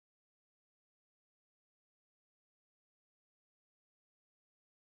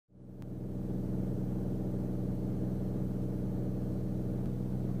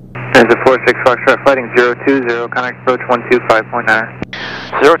Transit 46 Foxtrot, flighting 020, contact approach 125.9.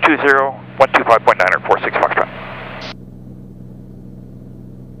 020, 125.9 or 46 Foxtrot.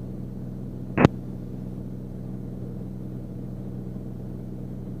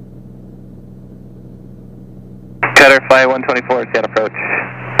 Cutter, flight 124, Seattle approach.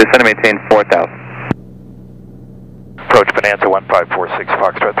 Descend and maintain 4,000. Approach Bonanza 1546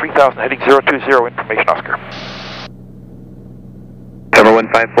 Foxtrot, 3000, heading 020, information Oscar. Number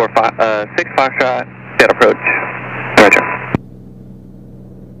 1546 Foxtrot, Seattle approach. Roger.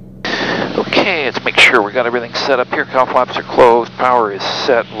 Okay, let's make sure we got everything set up here. Cowl flaps are closed, power is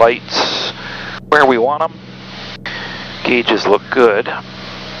set, lights where we want them. Gauges look good.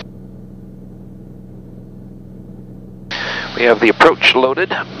 We have the approach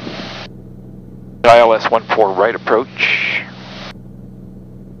loaded. ILS 14 right approach.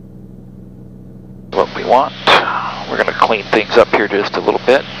 What we want. We're going to clean things up here just a little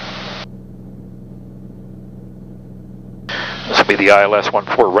bit. This will be the ILS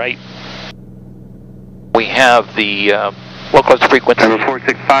 14 right. We have the localized frequency. Number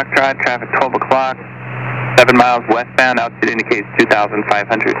 46 Foxtrot, traffic 12 o'clock, 7 miles westbound, altitude indicates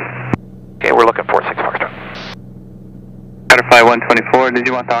 2,500. Okay, we're looking for 6 Foxtrot. Butterfly 124, did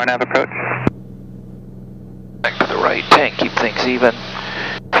you want the RNAV approach? Back to the right, tank, keep things even.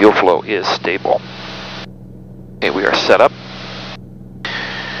 Fuel flow is stable. Okay, we are set up.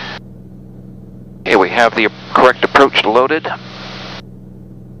 Okay, we have the correct approach loaded.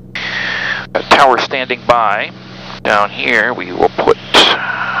 A tower standing by. Down here, we will put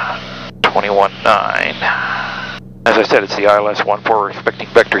 21.9. As I said, it's the ILS 14. We're expecting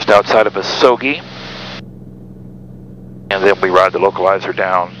vectors to outside of Asogi. And then we ride the localizer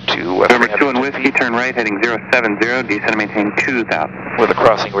down to... Number 2 and Whiskey, turn right, heading 070, descend and maintain 2,000. With a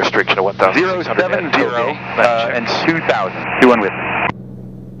crossing restriction of 1,600. 070 and 2,000. 2 and Whiskey.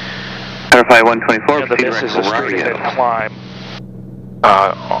 Butterfly 124, yeah, this is a straight ahead climb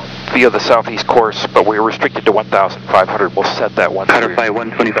via the southeast course, but we're restricted to 1,500. We'll set that one. Butterfly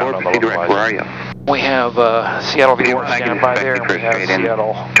 124, proceed direct, where are you? We have Seattle VOR standby there, and we have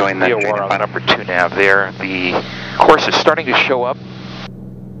Seattle VOR on the number 2 nav there. The course is starting to show up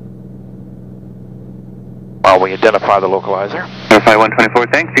while we identify the localizer. Butterfly 124,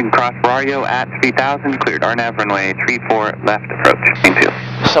 thanks. You can cross Ferrario at 3,000, cleared RNAV runway 34 left approach, Greenfield.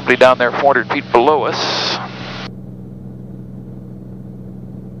 Somebody down there 400 feet below us.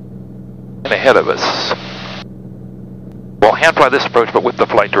 And ahead of us. We'll hand fly this approach, but with the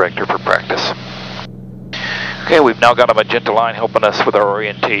flight director for practice. Okay, we've now got a magenta line helping us with our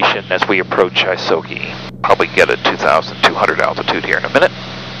orientation as we approach Isogi. Probably get a 2,200 altitude here in a minute.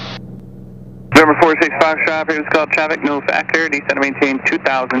 Number 46 Foxtrot, previous call traffic, no factor, descend and maintain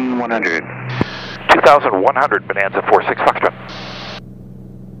 2,100. 2,100, Bonanza 46 Foxtrot.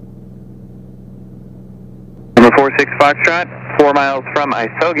 Number 46 Foxtrot, 4 miles from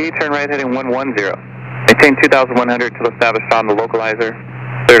Isogi, turn right heading 110. Maintain 2,100 till established on the localizer.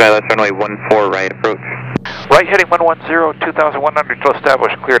 Cleared ILS runway 14 right approach. Right heading 110, 2,100 till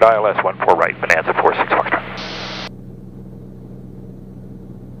established, cleared ILS 14 right, Bonanza 46 Foxtrot.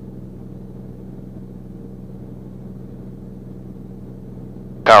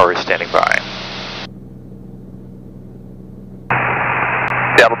 Tower is standing by.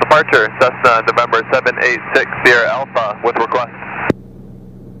 Seattle departure, Cessna November 786 Sierra Alpha with request.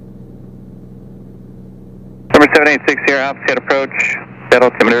 Number 786 Sierra Alpha, Seattle approach, Seattle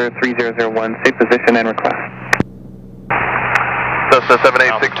altimeter 3001, safe position and request. Cessna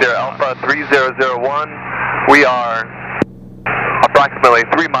 786 Sierra Alpha 3001, we are approximately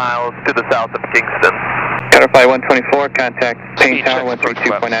 3 miles to the south of Kingston. Butterfly 124, contact Payne Tower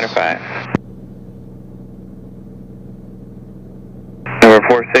 132.95. Number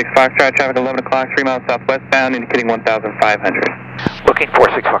 46 Foxtrot, traffic 11 o'clock, 3 miles southwestbound, indicating 1,500. Looking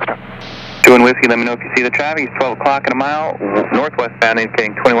 46 Foxtrot. 2 and Whiskey, let me know if you see the traffic. It's 12 o'clock in a mile, northwestbound,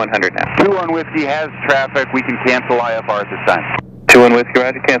 indicating 2,100 now. 2 on Whiskey has traffic. We can cancel IFR at this time. 2 and Whiskey,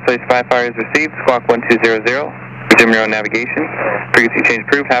 roger. Cancellation 5 is received. Squawk 1200. Resume your own navigation. Frequency change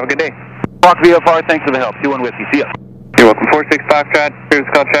approved. Have a good day. Squawk VFR, thanks for the help. 2 on Whiskey, see ya. You're welcome. 46 Foxtrot, previous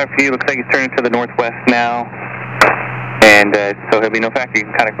call traffic for you. Looks like he's turning to the northwest now. And so he'll be no factor. You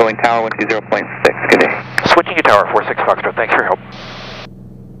can contact Boeing Tower 120.6. Good day. Switching to Tower 46 Foxtrot, thanks for your help.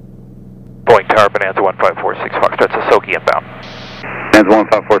 Boeing Tower, Bonanza 1546 Foxtrot, Asogi inbound. Bonanza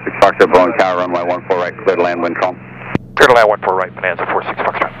 1546 Foxtrot, Boeing Tower, runway 14 right, clear to land, wind calm. Clear to land 14 right, Bonanza 46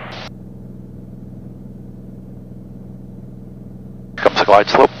 Foxtrot. Comes the glide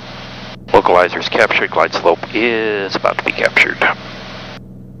slope. Localizer's captured, glide slope is about to be captured.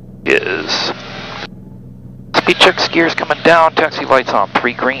 Speed checks, gears coming down, taxi lights on,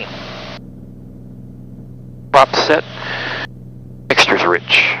 3 green. Prop set. Mixture's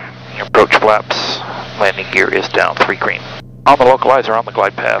rich. Your approach flaps. Landing gear is down 3 green. On the localizer on the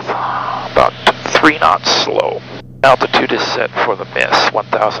glide path, about 3 knots slow. Altitude is set for the miss,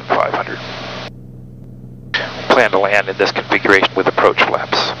 1,500. Plan to land in this configuration with approach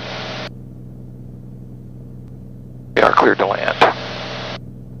flaps. We are cleared to land.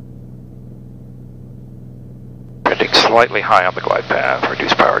 Trending slightly high on the glide path,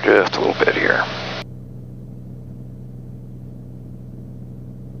 reduce power just a little bit here.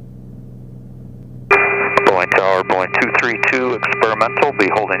 Boeing Tower, Boeing 232, experimental, be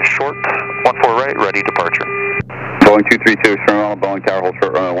holding short, 14 right, ready departure. Boeing 232, experimental, Boeing Tower, hold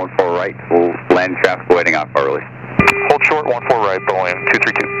short, runway 14 right, we'll land traffic waiting off hourly. Hold short, 14 right, Boeing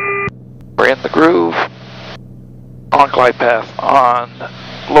 232. We're in the groove. On glide path, on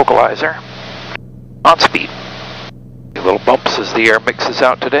localizer, on speed. A little bumps as the air mixes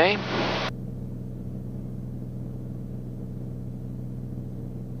out today.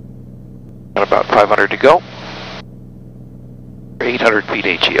 Got about 500 to go. 800 feet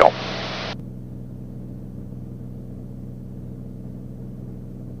HEL.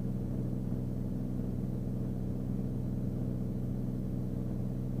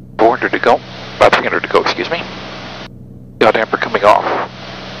 To go, about 300 to go, excuse me. Yaw damper coming off.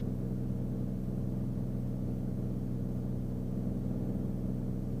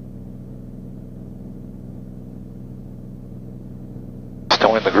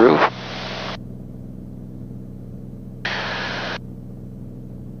 Still in the groove.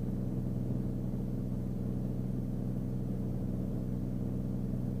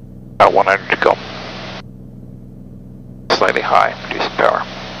 About 100 to go. Slightly high, reducing power.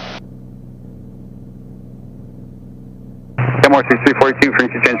 More 6342,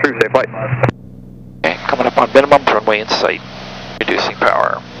 frequency change through, safe flight. Okay, coming up on minimum, runway in sight, reducing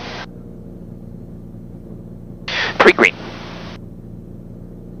power. 3 green.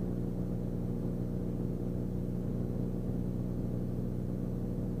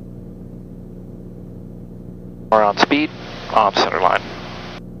 We're on speed, on center line.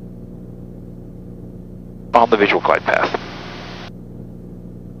 On the visual glide path.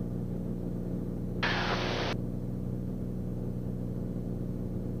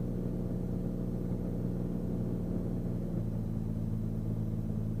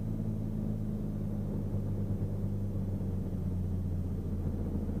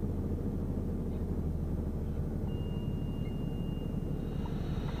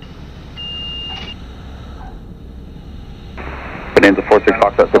 Bonanza 46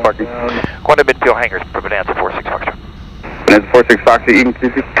 Foxtrot, still parking. Going to midfield hangars for Bonanza 46 Foxtrot. Bonanza 46 Foxtrot, you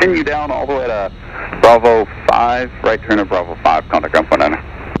can continue down all the way to Bravo 5, right turn of Bravo 5, contact ground point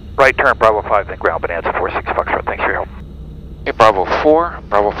 9. Right turn, Bravo 5, then ground, Bonanza 46 Foxtrot. Thanks for your help. Okay, Bravo 4,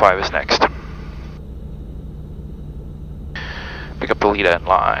 Bravo 5 is next. Pick up the lead in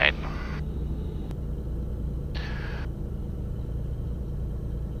line.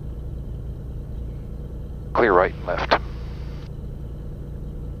 Clear right and left.